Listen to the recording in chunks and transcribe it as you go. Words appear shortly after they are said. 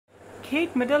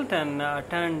Kate Middleton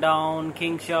turned down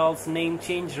King Charles' name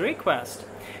change request.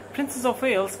 Princess of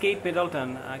Wales Kate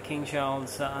Middleton, King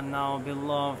Charles' now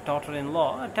beloved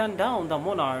daughter-in-law, turned down the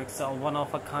monarch's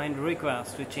one-of-a-kind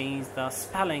request to change the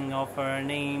spelling of her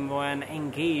name when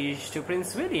engaged to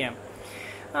Prince William.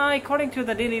 According to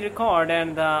the Daily Record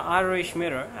and the Irish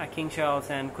Mirror, King Charles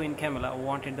and Queen Camilla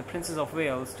wanted the Princess of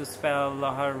Wales to spell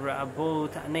her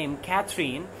both name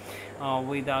Katherine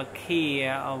with a K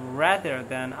rather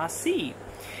than a C.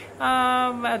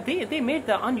 They made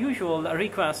the unusual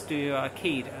request to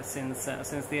Kate since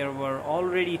there were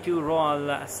already two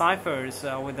royal cyphers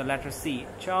with the letter C,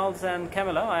 Charles and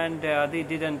Camilla, and they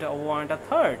didn't want a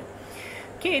third.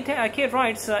 Kate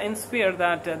writes in Spear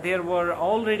that there were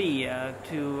already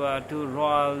two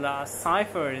royal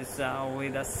ciphers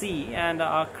with a C and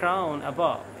a crown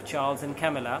above, Charles and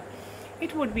Camilla.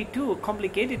 It would be too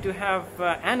complicated to have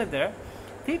another.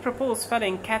 They proposed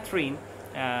spelling Katherine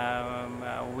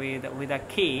with a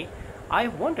K. I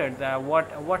wondered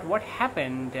what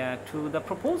happened to the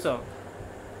proposal.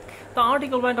 The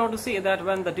article went on to say that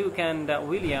when the Duke and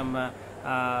William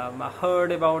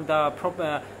heard about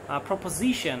the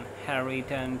proposition, Harry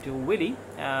turned to Willy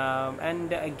and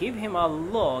gave him a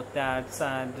look that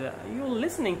said, "You're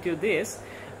listening to this?"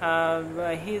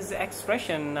 His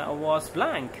expression was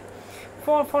blank.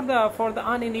 For the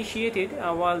uninitiated,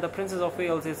 while the Princess of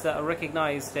Wales is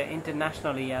recognized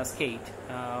internationally as Kate,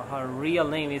 her real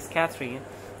name is Katherine,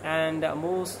 and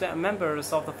most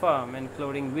members of the firm,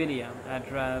 including William,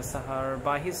 address her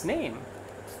by his name.